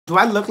Do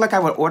I look like I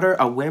would order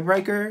a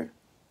windbreaker?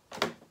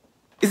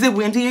 Is it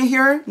windy in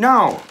here?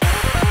 No.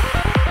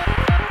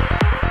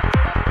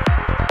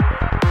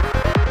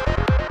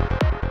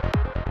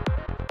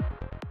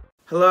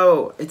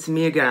 Hello, it's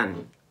me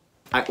again.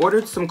 I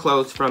ordered some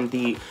clothes from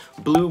the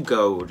Blue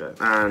Gold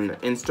on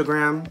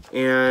Instagram,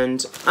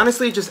 and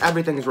honestly, just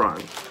everything is wrong.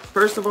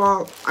 First of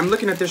all, I'm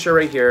looking at this shirt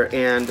right here,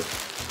 and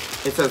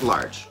it says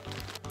large.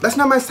 That's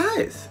not my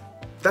size.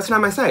 That's not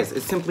my size.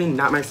 It's simply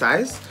not my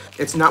size.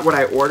 It's not what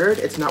I ordered.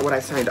 It's not what I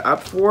signed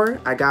up for.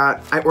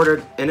 I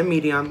ordered in a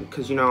medium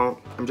because, you know,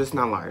 I'm just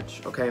not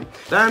large, okay?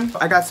 Then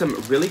I got some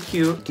really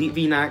cute deep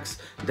V-necks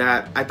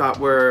that I thought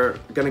were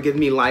gonna give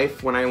me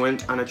life when I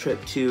went on a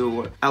trip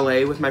to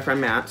LA with my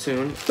friend Matt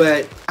soon.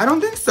 But I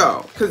don't think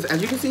so, because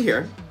as you can see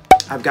here,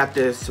 I've got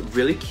this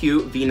really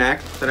cute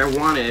V-neck that I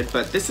wanted,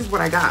 but this is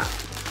what I got.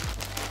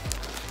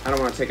 I don't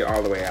want to take it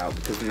all the way out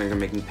because then they're gonna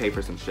make me pay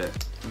for some shit.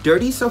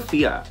 Dirty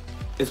Sofia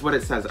is what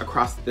it says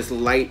across this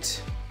light,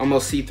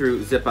 almost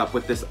see-through zip up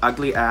with this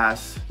ugly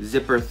ass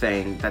zipper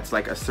thing that's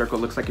like a circle,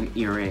 looks like an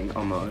earring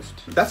almost.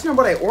 That's not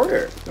what I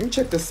ordered. Let me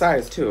check the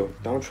size too.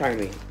 Don't try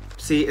me.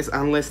 See, it's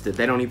unlisted.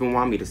 They don't even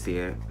want me to see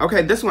it.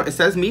 Okay, this one, it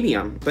says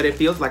medium, but it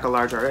feels like a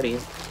large already.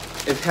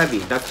 It's heavy.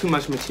 That's too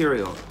much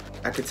material.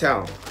 I could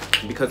tell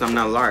because I'm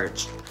not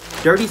large.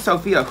 Dirty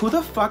Sofia. Who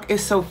the fuck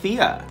is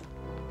Sofia?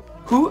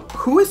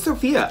 Who is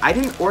Sofia? I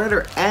didn't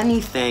order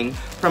anything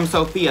from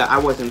Sofia. I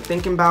wasn't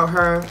thinking about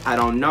her. I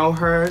don't know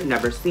her,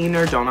 never seen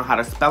her, don't know how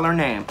to spell her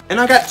name. And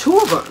I got 2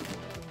 of them.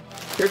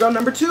 Here go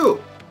number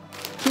 2.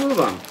 2 of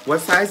them. What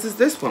size is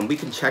this one? We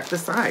can check the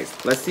size.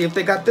 Let's see if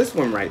they got this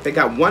one right. They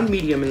got 1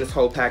 medium in this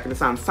whole pack, and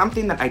it's on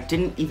something that I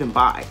didn't even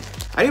buy.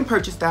 I didn't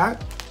purchase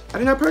that. I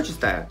did not purchase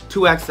that.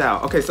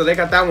 2XL. Okay, so they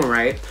got that one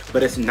right,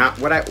 but it's not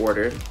what I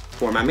ordered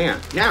for my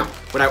man. Now,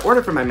 what I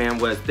ordered for my man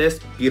was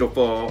this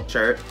beautiful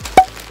shirt.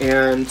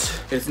 And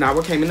it's not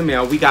what came in the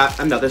mail. We got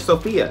another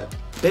Sofia.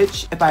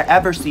 Bitch, if I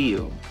ever see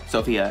you,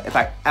 Sofia, if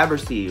I ever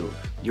see you,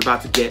 you're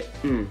about to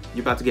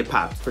get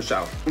popped for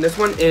sure. And this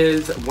one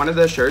is one of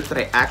the shirts that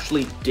I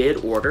actually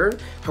did order.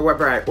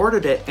 However, I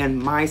ordered it in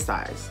my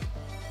size.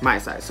 My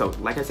size. So,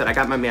 like I said, I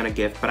got my man a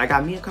gift, but I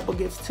got me a couple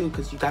gifts too,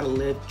 because you gotta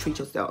live, treat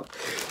yourself.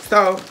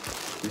 So,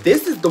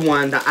 this is the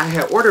one that I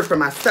had ordered for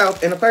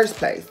myself in the first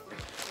place.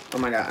 Oh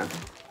my God.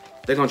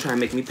 They're gonna try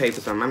and make me pay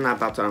for something. I'm not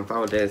about to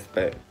unfold this,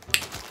 but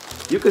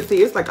you can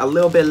see it's like a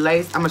little bit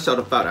laced. I'm gonna show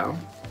the photo.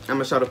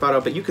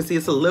 But you can see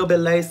it's a little bit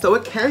laced. So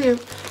it came,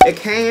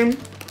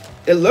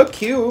 it looked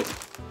cute.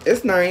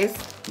 It's nice,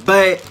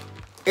 but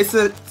it's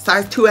a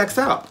size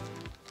 2XL.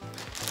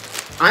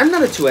 I'm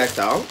not a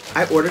 2XL.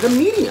 I ordered a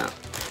medium.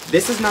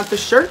 This is not the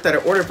shirt that I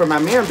ordered for my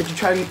man, but you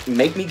try to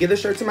make me give the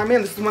shirt to my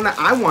man. This is the one that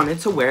I wanted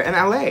to wear in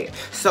LA.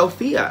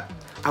 Sofia,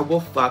 I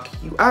will fuck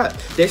you up.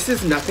 This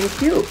is nothing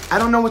cute. I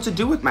don't know what to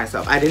do with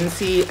myself. I didn't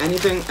see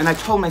anything, and I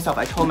told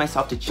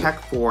myself to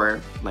check for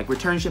like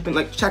return shipping,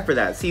 like check for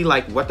that. See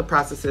like what the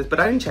process is,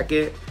 but I didn't check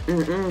it.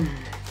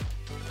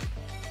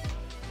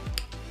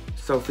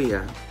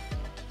 Sofia,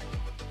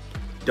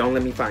 don't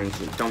let me find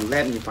you. Don't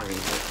let me find you.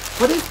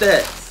 What is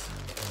this?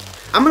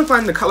 I'm gonna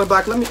find the color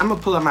black. I'm gonna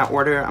pull up my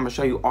order. I'm gonna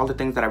show you all the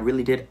things that I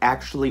really did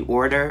actually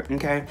order,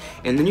 okay?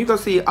 And then you go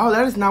see, oh,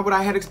 that is not what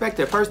I had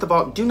expected. First of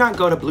all, do not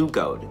go to Blue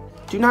Gold.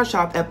 Do not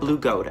shop at Blue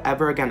Gold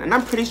ever again. And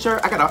I'm pretty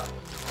sure I got a,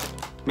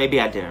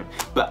 maybe I didn't,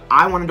 but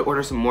I wanted to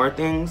order some more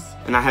things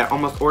and I had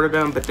almost ordered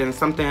them, but then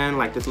something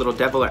like this little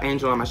devil or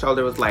angel on my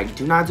shoulder was like,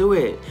 do not do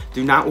it.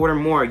 Do not order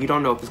more. You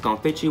don't know if it's gonna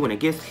fit you when it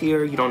gets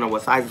here. You don't know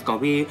what size it's gonna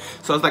be.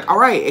 So I was like, all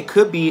right, it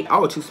could be,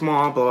 oh, too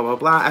small, blah, blah,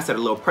 blah. I said a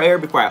little prayer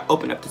before I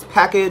opened up this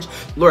package.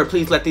 Lord,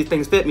 please let these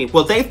things fit me.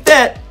 Well, they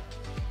fit.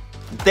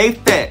 They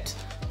fit.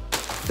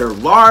 They're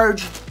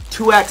large.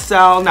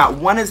 2XL, not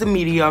one is a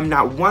medium,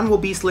 not one will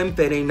be slim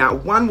fitting,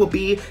 not one will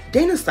be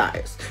Dana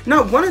size.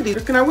 Not one of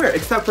these can I wear,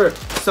 except for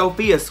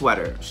Sofia's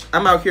sweater.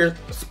 I'm out here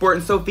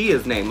sporting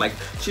Sofia's name. Like,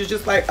 she's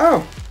just like,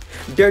 oh,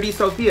 Dirty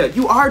Sofia.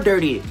 You are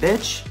dirty,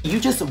 bitch. You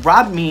just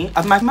robbed me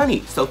of my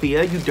money,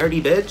 Sofia, you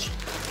dirty bitch.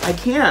 I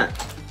can't.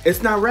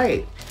 It's not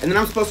right. And then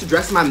I'm supposed to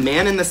dress my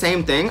man in the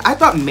same thing? I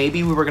thought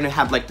maybe we were gonna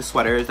have like the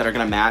sweaters that are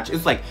gonna match.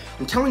 It's like,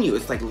 I'm telling you,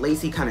 it's like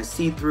lacy, kind of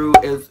see-through.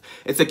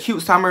 It's a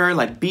cute summer,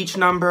 like beach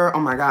number. Oh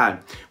my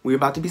God. We're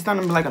about to be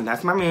stunning, like,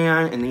 that's my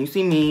man. And then you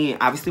see me,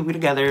 obviously we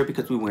together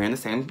because we wearing the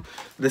same,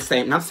 not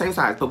the same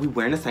size, but we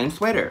wearing the same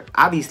sweater.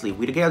 Obviously,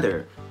 we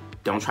together.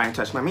 Don't try and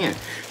touch my man.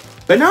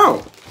 But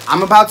no,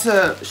 I'm about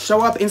to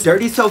show up in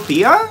Dirty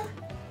Sofia?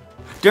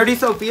 Dirty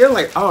Sofia,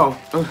 like, oh,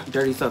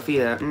 Dirty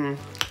Sofia,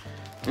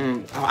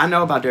 Oh, I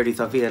know about Dirty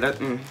Sofia.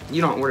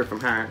 You don't order from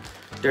her.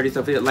 Dirty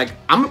Sofia. Like,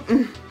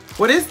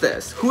 what is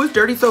this? Who is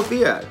Dirty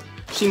Sofia?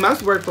 She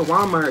must work for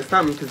Walmart or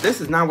something, because this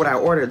is not what I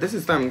ordered. This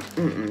is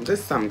something, this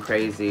is something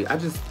crazy. I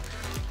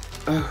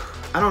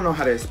don't know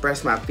how to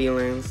express my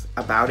feelings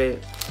about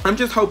it. I'm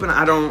just hoping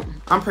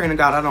I'm praying to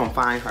God I don't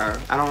find her.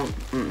 I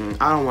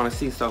don't want to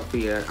see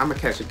Sofia. I'm going to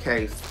catch a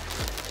case.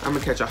 I'm going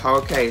to catch a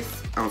whole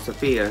case on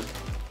Sofia.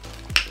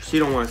 She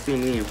don't want to see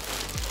me.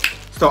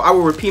 So I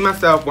will repeat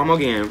myself one more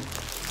again.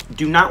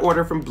 Do not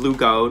order from Blue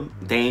Gold.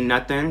 They ain't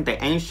nothing. They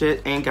ain't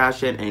shit, ain't got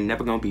shit, ain't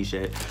never gonna be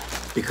shit.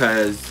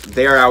 Because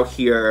they're out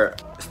here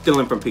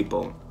stealing from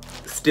people.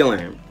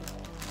 Stealing.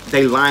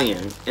 They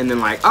lying. And then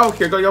like, oh,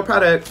 here go your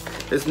product.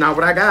 It's not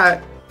what I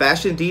got.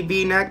 Fashion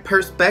DV neck,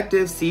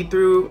 perspective,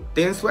 see-through,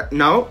 thin sweat.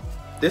 No,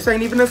 this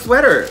ain't even a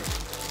sweater.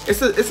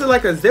 It's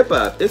like a zip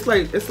up. It's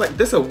like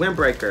this a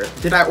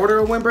windbreaker. Did I order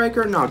a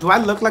windbreaker? No. Do I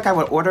look like I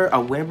would order a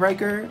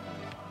windbreaker?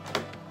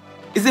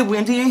 Is it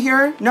windy in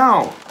here?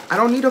 No. I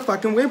don't need a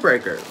fucking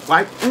windbreaker.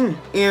 Why?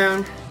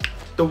 And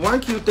the one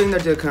cute thing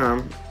that did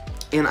come,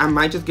 and I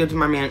might just give to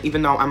my man,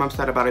 even though I'm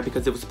upset about it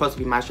because it was supposed to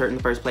be my shirt in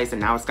the first place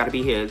and now it's gotta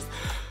be his,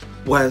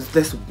 was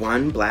this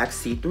one black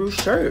see-through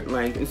shirt.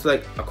 Like, it's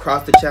like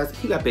across the chest.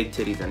 He got big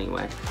titties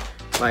anyway.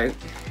 Like,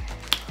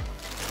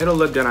 it'll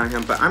look good on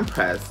him, but I'm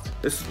pressed.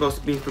 This is supposed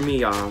to be for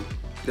me, y'all.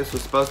 This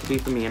was supposed to be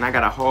for me, and I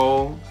got a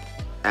whole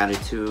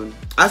attitude.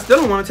 I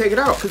still don't want to take it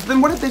out, because then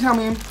what if they tell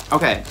me,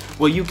 okay,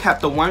 well, you kept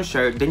the one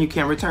shirt, then you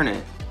can't return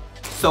it.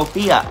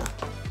 Sofia,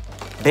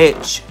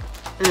 bitch.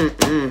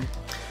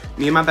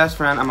 Me and my best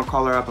friend, I'm gonna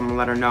call her up, I'm gonna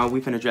let her know we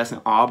finna dress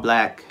in all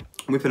black.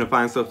 We finna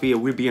find Sofia,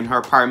 we be in her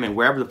apartment,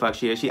 wherever the fuck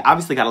she is. She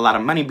obviously got a lot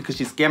of money because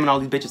she's scamming all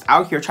these bitches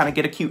out here trying to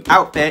get a cute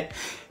outfit.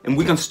 And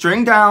we can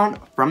string down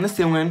from the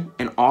ceiling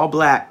in all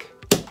black.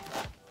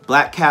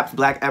 Black caps,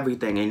 black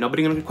everything. Ain't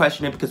nobody gonna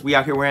question it because we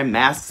out here wearing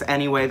masks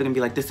anyway. They're gonna be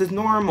like, this is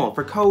normal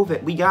for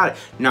COVID. We got it.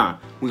 Nah,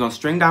 we gonna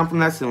string down from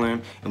that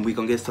ceiling and we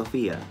gonna get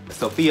Sofia.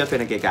 Sofia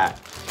finna get got.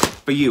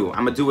 For you,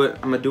 I'm gonna do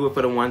it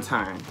for the one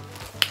time.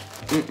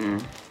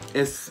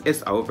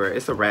 It's over.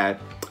 It's a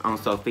wrap on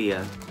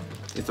Sofia.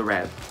 It's a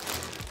wrap.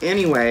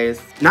 Anyways,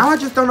 now I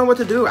just don't know what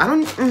to do.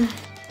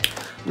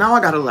 Now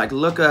I gotta like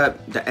look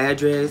up the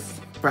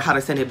address for how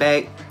to send it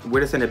back,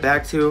 where to send it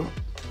back to.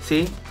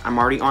 See, I'm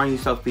already on you,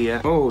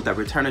 Sofia. Oh, that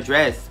return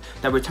address.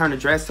 That return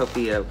address,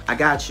 Sofia. I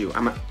got you.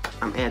 I'm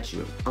at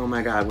you. Oh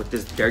my God, with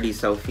this dirty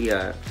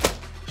Sofia.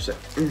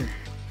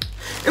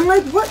 And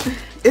like, what?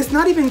 It's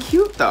not even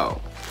cute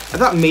though. I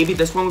thought maybe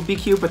this one would be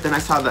cute, but then I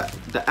saw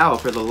the L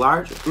for the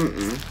large.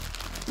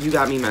 You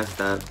got me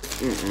messed up.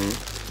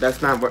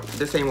 That's not what,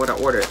 this ain't what I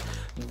ordered.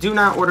 Do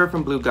not order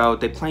from Blue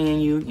Gold. They playing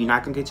you. You're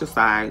not gonna get your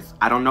size.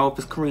 I don't know if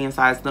it's Korean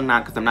size or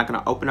not because I'm not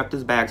gonna open up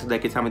this bag so they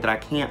can tell me that I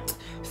can't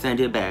send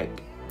it back.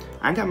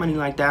 I ain't got money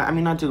like that. I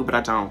mean, I do, but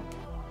I don't.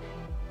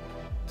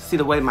 See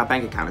the way my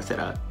bank account is set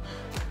up.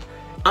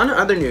 On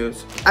other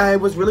news, I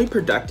was really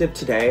productive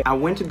today. I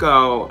went to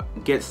go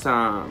get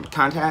some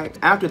contacts.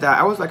 After that,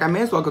 I was like, I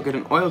may as well go get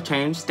an oil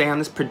change, stay on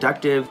this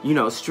productive, you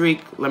know,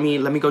 streak. Let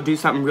me go do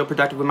something real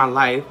productive with my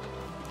life.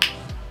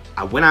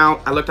 I went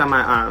out, I looked on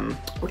my,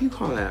 what do you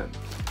call that?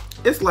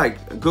 It's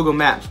like Google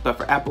Maps, but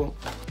for Apple.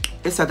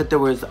 It said that there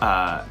was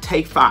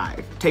Take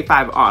 5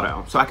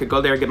 Auto. So I could go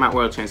there and get my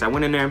oil change. I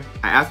went in there,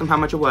 I asked them how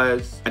much it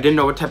was. I didn't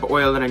know what type of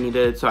oil that I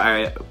needed, so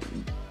I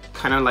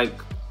kind of like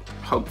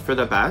hoped for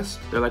the best.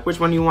 They're like, which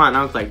one do you want? And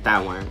I was like,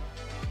 that one.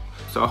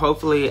 So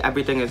hopefully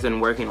everything is in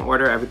working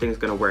order, everything's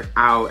gonna work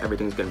out,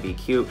 everything's gonna be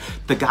cute.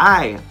 The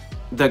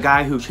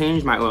guy who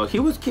changed my oil, he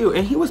was cute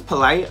and he was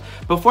polite.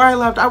 Before I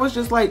left, I was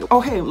just like,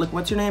 oh hey, look,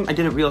 what's your name? I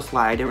did it real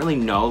sly. I didn't really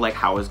know like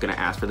how I was gonna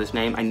ask for this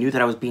name. I knew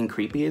that I was being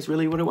creepy is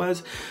really what it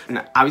was.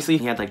 And obviously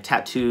he had like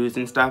tattoos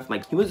and stuff.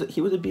 Like he was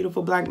a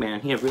beautiful black man.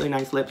 He had really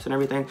nice lips and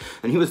everything.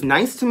 And he was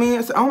nice to me.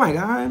 I said, oh my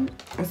God.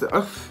 I said,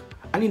 ugh.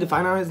 I need to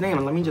find out his name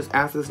and let me just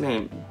ask his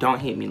name. Don't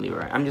hate me,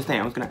 Leroy. I'm just saying,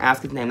 I was gonna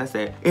ask his name, that's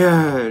it.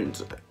 And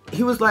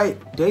he was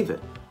like, David.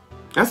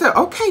 I said,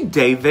 okay,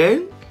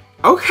 David.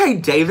 Okay,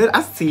 David,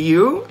 I see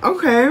you.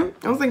 Okay.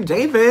 I was like,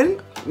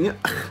 David, yeah.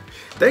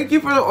 Thank you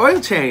for the oil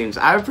change.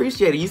 I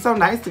appreciate it. You're so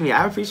nice to me.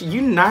 I appreciate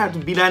you. You do not have to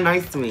be that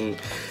nice to me.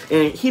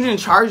 And he didn't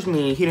charge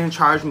me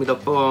the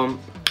full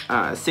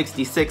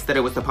 66 that it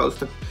was supposed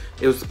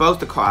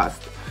to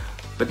cost.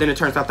 But then it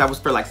turns out that was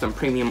for like some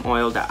premium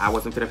oil that I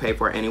wasn't gonna pay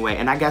for anyway.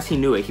 And I guess he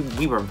knew it.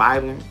 We were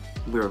vibing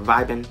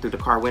through the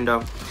car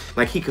window.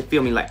 Like he could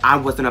feel me like I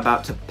wasn't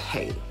about to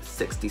pay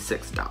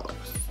 $66.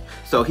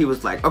 So he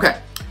was like,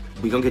 okay,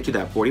 we gonna get you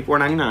that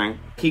 $44.99.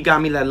 He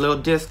got me that little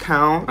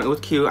discount. It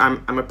was cute.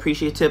 I'm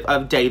appreciative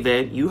of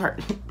David. You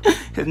heard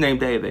his name,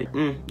 David.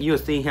 You'll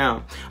see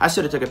him. I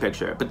should have took a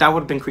picture, but that would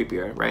have been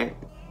creepier, right?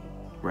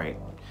 Right.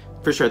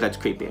 For sure, that's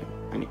creepy.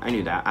 I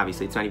knew that.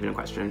 Obviously, it's not even a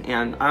question.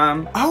 And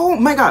oh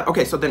my God.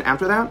 Okay, so then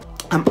after that,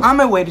 I'm on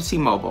my way to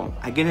T-Mobile.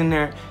 I get in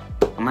there.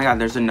 Oh my God,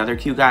 there's another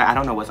cute guy. I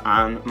don't know what's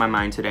on my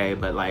mind today,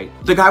 but like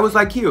the guy was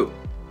like cute.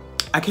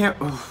 I can't.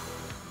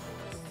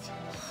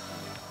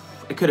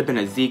 It could have been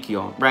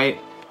Ezekiel, right?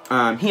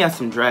 He has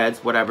some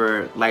dreads,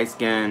 whatever, light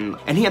skin,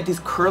 and he had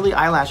these curly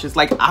eyelashes.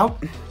 Like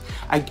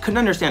I couldn't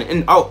understand it.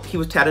 And oh, he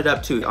was tatted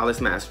up too, all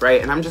this mess,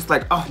 right? And I'm just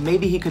like, oh,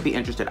 maybe he could be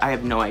interested. I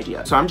have no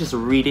idea. So I'm just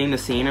reading the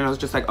scene and I was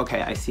just like,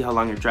 okay, I see how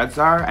long your dreads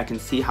are. I can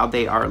see how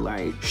they are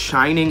like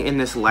shining in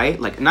this light.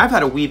 Like, and I've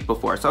had a weave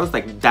before. So I was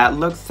like, that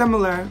looks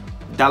similar.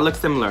 That looks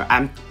similar.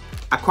 I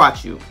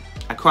caught you.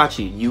 I caught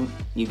you.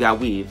 You got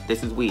weave.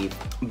 This is weave.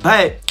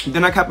 But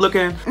then I kept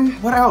looking,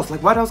 what else?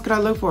 Like, what else could I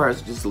look for? I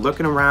was just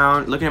looking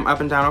around, looking him up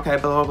and down, okay,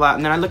 blah, blah, blah.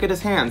 And then I look at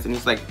his hands, and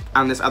he's like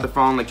on this other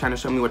phone, like trying to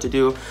show me what to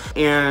do.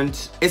 And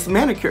it's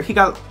manicure. He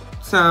got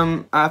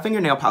some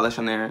fingernail polish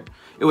on there.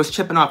 It was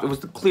chipping off. It was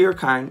the clear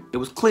kind. It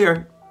was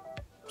clear.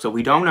 So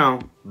we don't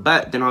know.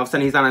 But then all of a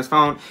sudden he's on his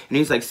phone and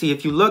he's like, see,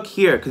 if you look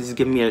here, because he's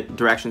giving me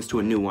directions to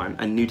a new one,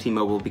 a new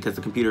T-Mobile, because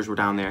the computers were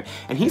down there.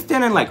 And he's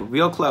standing like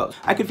real close.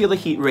 I could feel the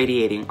heat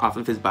radiating off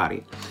of his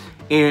body.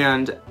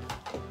 And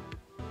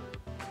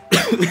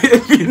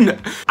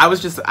I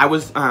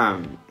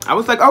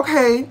was like,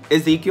 okay,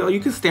 Ezekiel,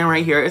 you can stand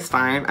right here. It's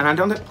fine. And I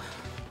don't think,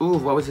 ooh,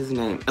 what was his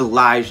name?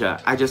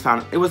 Elijah. I just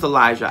found it was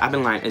Elijah. I've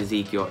been lying,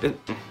 Ezekiel.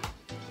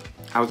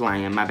 I was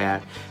lying, my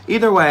bad.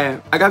 Either way,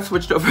 I got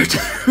switched over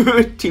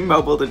to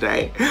T-Mobile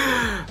today.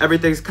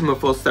 Everything's coming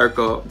full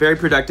circle. Very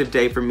productive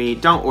day for me.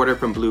 Don't order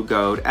from Blue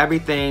Gold.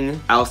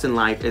 Everything else in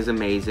life is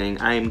amazing.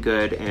 I am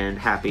good and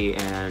happy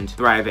and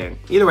thriving.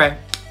 Either way,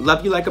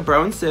 love you like a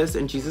bro and sis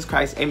in Jesus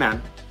Christ.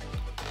 Amen.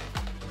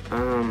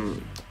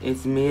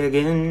 It's me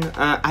again.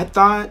 I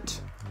thought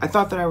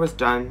that I was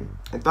done.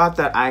 I thought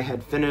that I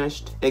had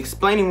finished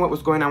explaining what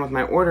was going on with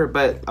my order,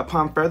 but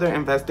upon further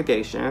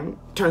investigation,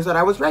 turns out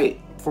I was right.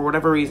 For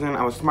whatever reason,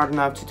 I was smart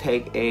enough to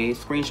take a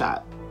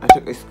screenshot. I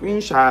took a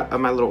screenshot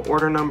of my little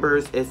order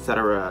numbers,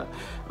 etc.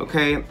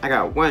 Okay, I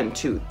got 1,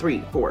 2,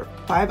 3, 4,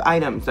 5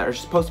 items that are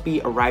supposed to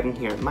be arriving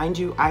here. Mind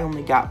you, I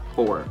only got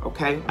 4,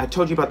 okay? I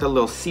told you about the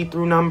little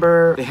see-through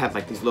number. They have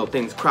like these little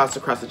things crossed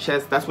across the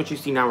chest. That's what you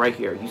see now right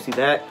here. You see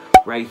that?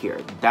 Right here.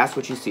 That's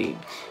what you see.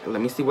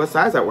 Let me see what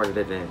size I ordered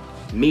it in.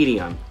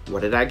 Medium.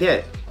 What did I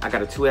get? I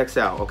got a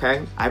 2XL,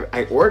 okay?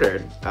 I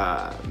ordered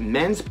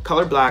men's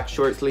color black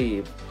short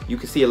sleeve. You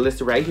can see it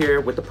listed right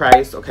here with the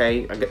price,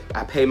 okay?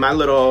 I paid my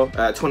little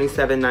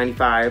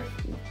 $27.95.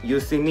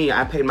 You'll see me,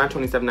 I paid my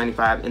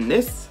 $27.95. And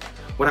this,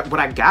 what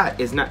I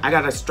got is not, I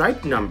got a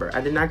stripe number.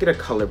 I did not get a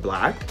color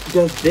black.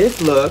 Does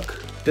this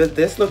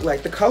look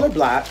like the color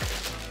black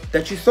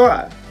that you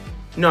saw?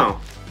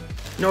 No.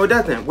 No, it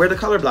doesn't. Where's the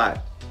color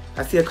black?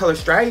 I see a color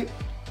stripe.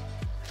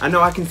 I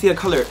know I can see a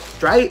color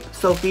stripe,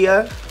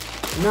 Sophia.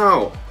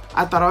 No,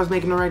 I thought I was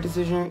making the right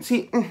decision.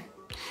 See,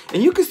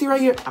 and you can see right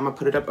here, I'm gonna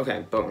put it up,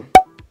 okay, boom.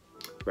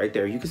 Right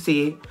there, you can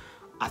see,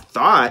 I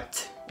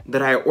thought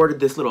that I ordered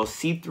this little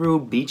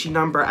see-through beachy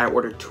number. I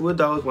ordered 2 of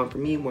those, one for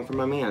me, one for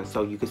my man,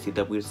 so you can see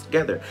that we were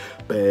together.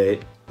 But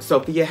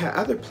Sophia had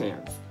other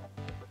plans.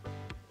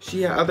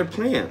 She had other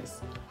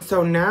plans.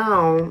 So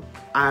now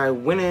I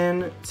went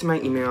in to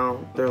my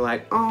email. They're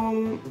like,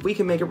 oh, we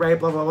can make it right,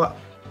 blah, blah, blah.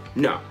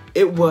 No,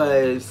 it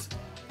was,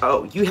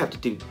 oh, you have to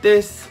do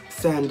this,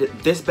 send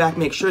this back,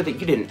 make sure that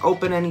you didn't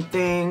open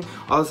anything,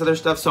 all this other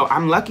stuff. So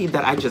I'm lucky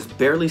that I just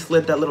barely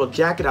slid that little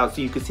jacket out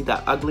so you could see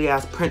that ugly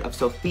ass print of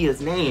Sophia's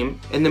name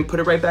and then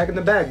put it right back in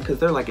the bag, because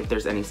they're like, if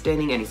there's any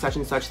staining, any such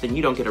and such, then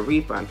you don't get a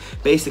refund.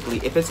 Basically,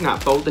 if it's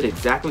not folded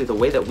exactly the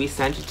way that we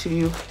sent it to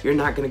you, you're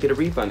not gonna get a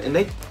refund. And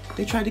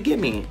they tried to get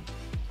me.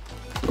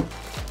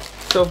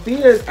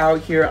 Sophia is out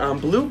here on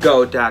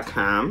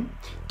BlueGold.com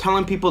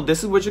telling people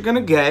this is what you're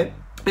gonna get.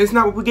 It's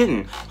not what we're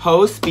getting.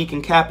 Hoes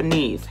speaking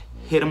Japanese.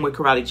 Hit them with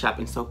karate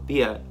chopping.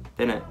 Sophia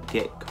finna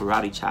get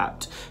karate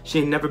chopped. She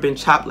ain't never been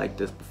chopped like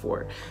this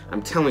before.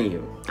 I'm telling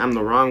you, I'm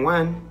the wrong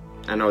one.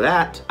 I know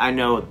that. I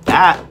know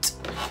that.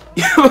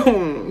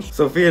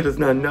 Sophia does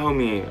not know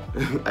me.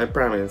 I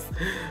promise.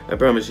 I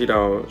promise she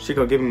don't. She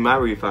gonna give me my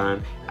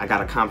refund. I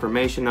got a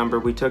confirmation number.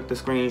 We took the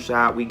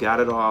screenshot. We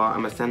got it all.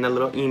 I'm gonna send that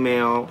little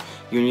email.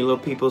 You and your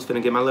little people's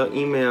finna get my little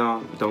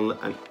email.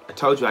 I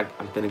told you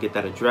I'm finna get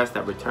that address,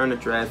 that return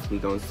address. We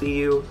gonna see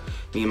you.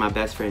 Me and my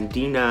best friend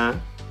Dina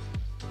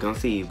gonna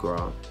see you,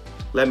 girl.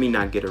 Let me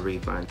not get a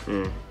refund.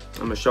 I'm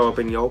gonna show up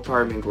in your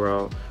apartment,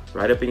 girl.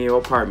 Right up in your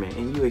apartment,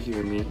 and you'll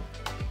hear me.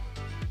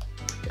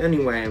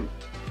 Anyway,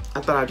 I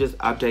thought I'd just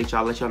update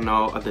y'all, let y'all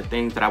know of the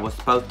things that I was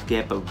supposed to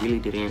get but really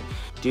didn't.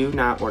 Do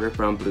not order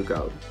from Blue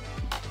Gold.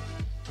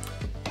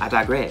 I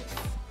digress.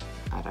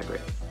 I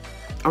digress.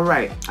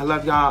 Alright, I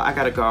love y'all. I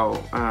gotta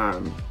go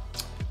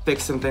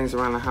fix some things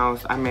around the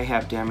house. I may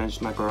have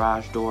damaged my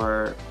garage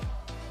door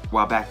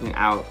while backing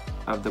out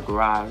of the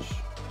garage.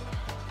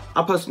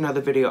 I'll post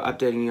another video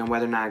updating you on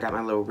whether or not I got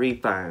my little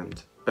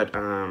refund. But,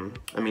 I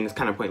mean, it's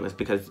kind of pointless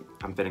because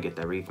I'm finna get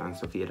that refund.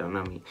 Sophia don't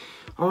know me.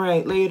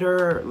 Alright,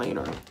 later.